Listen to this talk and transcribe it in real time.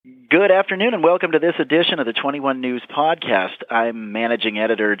Good afternoon and welcome to this edition of the 21 News Podcast. I'm managing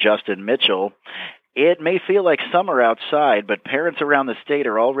editor Justin Mitchell. It may feel like summer outside, but parents around the state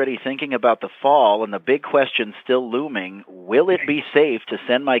are already thinking about the fall, and the big question still looming, will it be safe to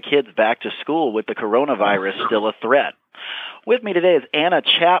send my kids back to school with the coronavirus still a threat? With me today is Anna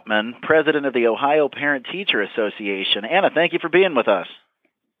Chapman, president of the Ohio Parent-Teacher Association. Anna, thank you for being with us.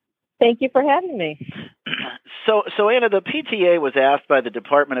 Thank you for having me. So Anna, the PTA was asked by the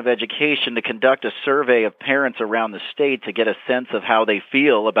Department of Education to conduct a survey of parents around the state to get a sense of how they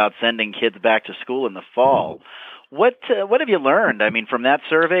feel about sending kids back to school in the fall. What have you learned, from that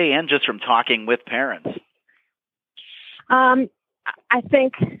survey and just from talking with parents? I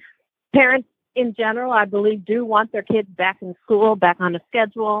think parents in general, I believe, do want their kids back in school, back on a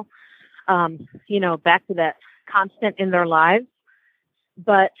schedule, back to that constant in their lives.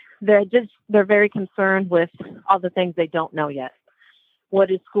 But they're very concerned with all the things they don't know yet.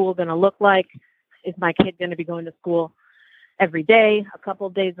 What is school going to look like? Is my kid going to be going to school every day, a couple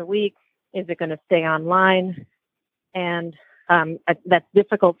of days a week? Is it going to stay online? And that's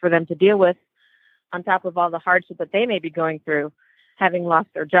difficult for them to deal with, on top of all the hardship that they may be going through, having lost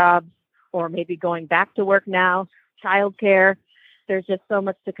their jobs or maybe going back to work now, childcare. There's just so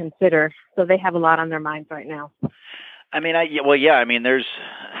much to consider. So they have a lot on their minds right now. There's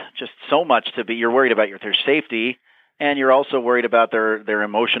just so much to be. You're worried about their safety, and you're also worried about their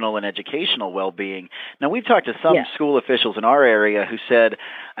emotional and educational well-being. Now, we've talked to some school officials in our area who said,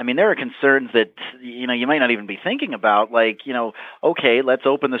 there are concerns that, you might not even be thinking about, okay, let's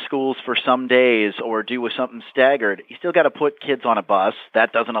open the schools for some days or do something staggered. You still got to put kids on a bus.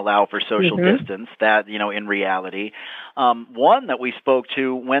 That doesn't allow for social distance, that, in reality. One that we spoke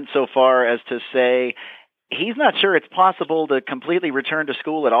to went so far as to say, he's not sure it's possible to completely return to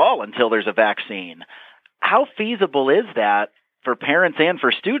school at all until there's a vaccine. How feasible is that for parents and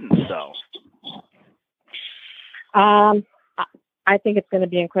for students, though? I think it's going to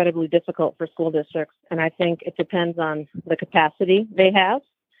be incredibly difficult for school districts, and I think it depends on the capacity they have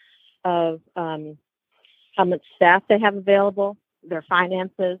of how much staff they have available, their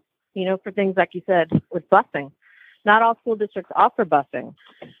finances, for things like you said with busing. Not all school districts offer busing,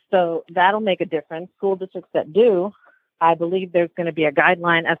 so that'll make a difference. School districts that do, I believe there's going to be a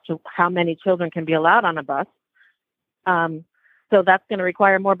guideline as to how many children can be allowed on a bus. So that's going to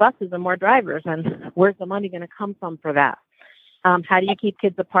require more buses and more drivers, and where's the money going to come from for that? How do you keep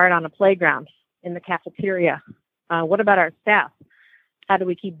kids apart on a playground, in the cafeteria? What about our staff? How do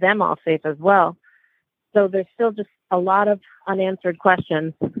we keep them all safe as well? So there's still just a lot of unanswered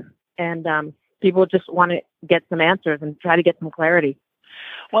questions, and people just want to get some answers and try to get some clarity.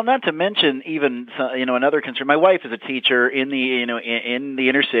 Well, not to mention even, another concern. My wife is a teacher in the, in the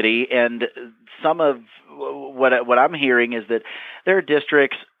inner city, and some of what I'm hearing is that there are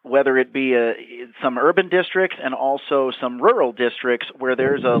districts, whether it be some urban districts and also some rural districts, where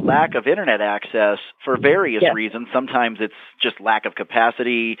there's a lack of internet access for various reasons. Sometimes it's just lack of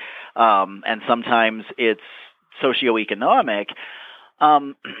capacity, and sometimes it's socioeconomic.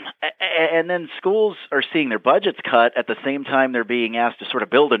 And then schools are seeing their budgets cut at the same time they're being asked to sort of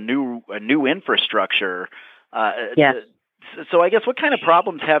build a new infrastructure. So I guess what kind of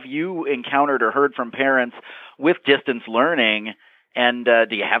problems have you encountered or heard from parents with distance learning? And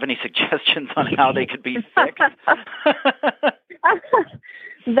do you have any suggestions on how they could be fixed?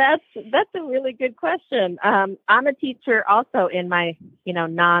 That's a really good question. I'm a teacher also in my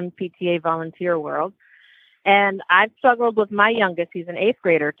non-PTA volunteer world. And I've struggled with my youngest, he's an 8th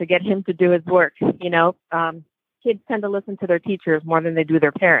grader, to get him to do his work. Kids tend to listen to their teachers more than they do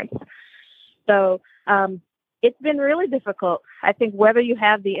their parents. So it's been really difficult. I think whether you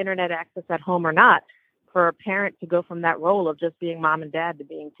have the internet access at home or not, for a parent to go from that role of just being mom and dad to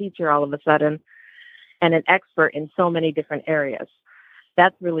being teacher all of a sudden and an expert in so many different areas,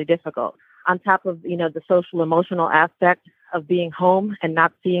 that's really difficult. On top of, the social emotional aspect of being home and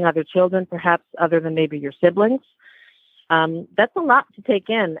not seeing other children, perhaps other than maybe your siblings. That's a lot to take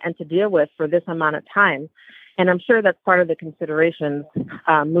in and to deal with for this amount of time. And I'm sure that's part of the considerations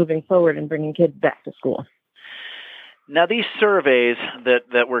moving forward and bringing kids back to school. Now, these surveys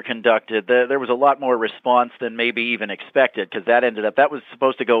that were conducted, there was a lot more response than maybe even expected, because that was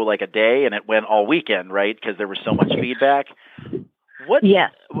supposed to go like a day, and it went all weekend, right, because there was so much feedback. What's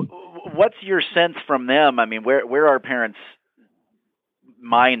your sense from them? Where are parents'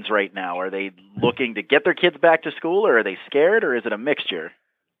 minds right now? Are they looking to get their kids back to school, or are they scared, or is it a mixture?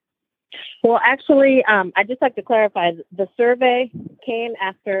 Well, actually, I'd just like to clarify, the survey came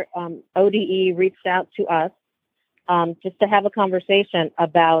after ODE reached out to us just to have a conversation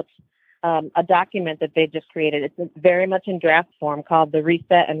about a document that they just created. It's very much in draft form, called the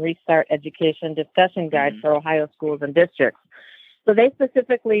Reset and Restart Education Discussion Guide for Ohio Schools and Districts. So they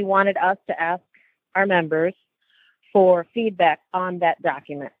specifically wanted us to ask our members for feedback on that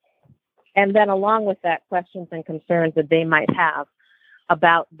document. And then along with that, questions and concerns that they might have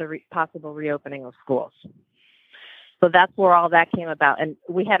about the possible reopening of schools. So that's where all that came about. And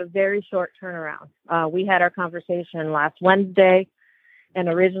we had a very short turnaround. We had our conversation last Wednesday, and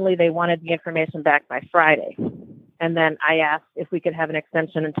originally they wanted the information back by Friday. And then I asked if we could have an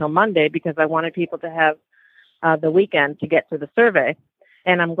extension until Monday because I wanted people to have the weekend to get to the survey.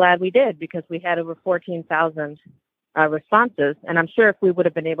 And I'm glad we did because we had over 14,000 responses. And I'm sure if we would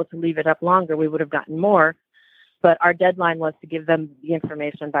have been able to leave it up longer, we would have gotten more. But our deadline was to give them the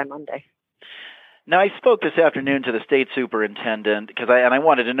information by Monday. Now, I spoke this afternoon to the state superintendent because I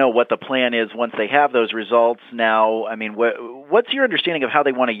wanted to know what the plan is once they have those results. Now, I mean, what's your understanding of how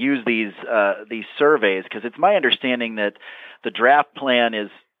they want to use these surveys? Because it's my understanding that the draft plan is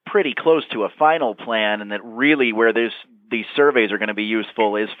pretty close to a final plan, and that really where these surveys are going to be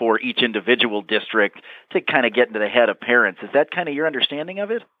useful is for each individual district to kind of get into the head of parents. Is that kind of your understanding of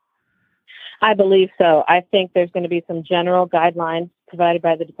it? I believe so. I think there's going to be some general guidelines provided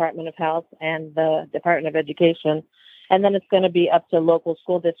by the Department of Health and the Department of Education. And then it's going to be up to local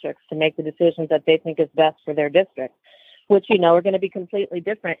school districts to make the decisions that they think is best for their district, which, are going to be completely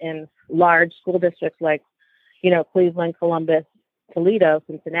different in large school districts like, Cleveland, Columbus, Toledo,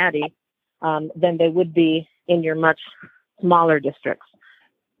 Cincinnati, than they would be in your much smaller districts.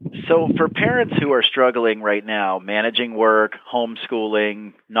 So for parents who are struggling right now, managing work,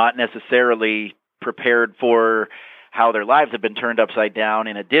 homeschooling, not necessarily prepared for how their lives have been turned upside down,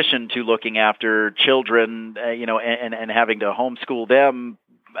 in addition to looking after children, and having to homeschool them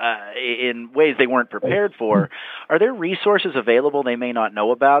in ways they weren't prepared for, are there resources available they may not know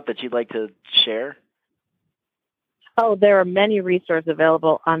about that you'd like to share? Oh, there are many resources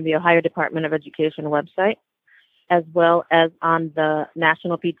available on the Ohio Department of Education website, as well as on the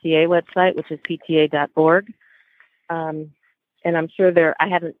National PTA website, which is pta.org. And I'm sure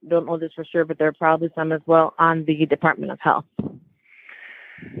don't know this for sure, but there are probably some as well on the Department of Health.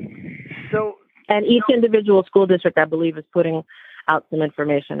 And each individual school district, I believe, is putting out some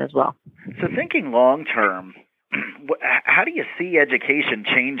information as well. So thinking long term, how do you see education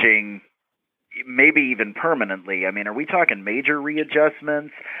changing, maybe even permanently? I mean, are we talking major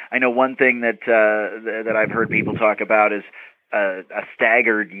readjustments? I know one thing that I've heard people talk about is a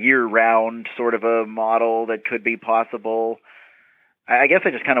staggered year-round sort of a model that could be possible. I guess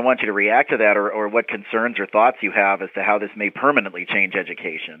I just kind of want you to react to that, or what concerns or thoughts you have as to how this may permanently change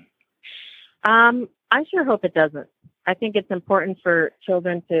education. I sure hope it doesn't. I think it's important for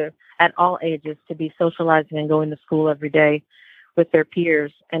children at all ages, to be socializing and going to school every day with their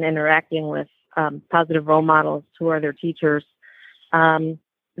peers and interacting with positive role models who are their teachers.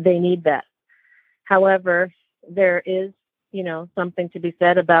 They need that. However, there is, something to be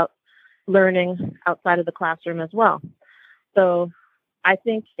said about learning outside of the classroom as well. So I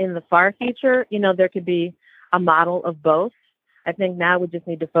think in the far future, there could be a model of both. I think now we just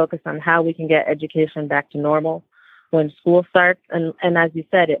need to focus on how we can get education back to normal when school starts. And as you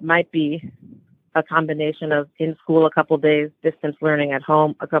said, it might be a combination of in school a couple of days, distance learning at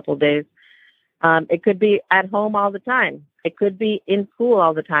home a couple of days. It could be at home all the time. It could be in school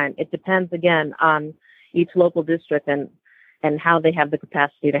all the time. It depends, again, on each local district and how they have the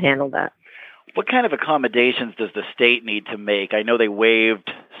capacity to handle that. What kind of accommodations does the state need to make? I know they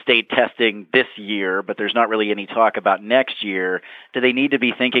waived state testing this year, but there's not really any talk about next year. Do they need to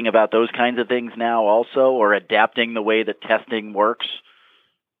be thinking about those kinds of things now also, or adapting the way that testing works?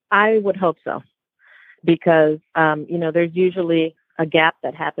 I would hope so, because, there's usually a gap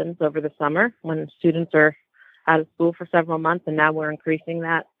that happens over the summer when students are out of school for several months, and now we're increasing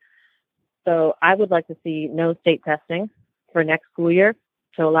that. So I would like to see no state testing for next school year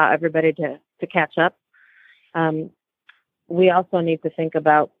to allow everybody to catch up. We also need to think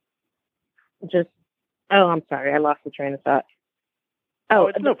about I'm sorry, I lost the train of thought.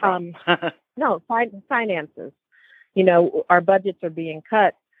 It's no problem. Finances. Our budgets are being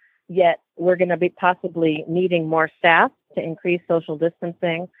cut, yet we're going to be possibly needing more staff to increase social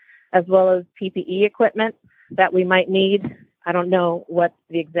distancing, as well as PPE equipment that we might need. I don't know what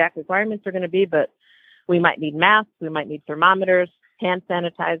the exact requirements are going to be, but we might need masks, we might need thermometers, hand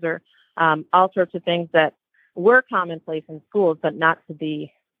sanitizer, all sorts of things that were commonplace in schools, but not to the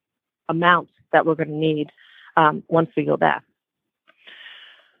amount that we're going to need once we go back.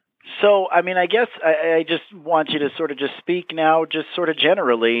 So, I guess I just want you to sort of just speak now, just sort of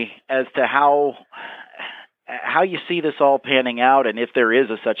generally, as to how how you see this all panning out, and if there is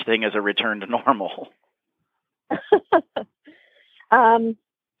a such thing as a return to normal.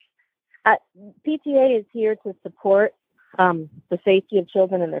 PTA is here to support the safety of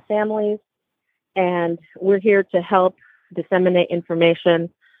children and their families, and we're here to help disseminate information,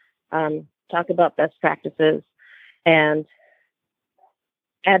 talk about best practices, and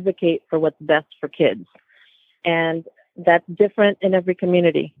advocate for what's best for kids. And that's different in every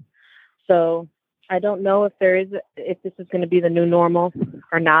community. So I don't know if this is going to be the new normal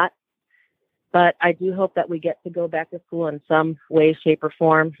or not, but I do hope that we get to go back to school in some way, shape, or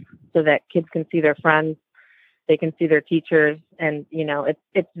form so that kids can see their friends, they can see their teachers. And,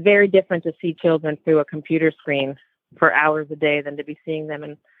 it's very different to see children through a computer screen for hours a day than to be seeing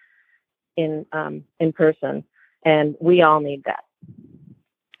them in person. And we all need that.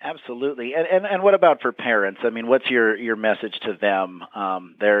 Absolutely. And what about for parents? I mean, what's your message to them?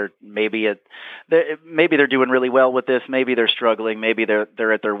 Maybe they're doing really well with this. Maybe they're struggling. Maybe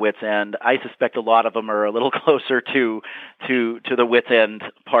they're at their wits' end. I suspect a lot of them are a little closer to the wits' end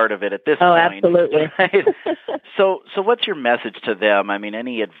part of it at this point. Oh, absolutely. Right? So what's your message to them? I mean,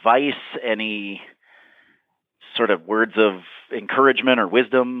 any advice, any sort of words of encouragement or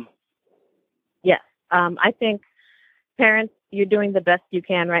wisdom? Yes. I think parents, you're doing the best you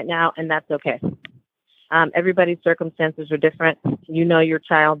can right now, and that's okay. Everybody's circumstances are different. You know your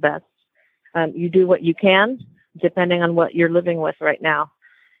child best. You do what you can, depending on what you're living with right now,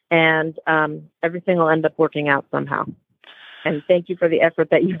 and everything will end up working out somehow. And thank you for the effort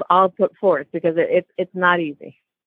that you've all put forth, because it's not easy.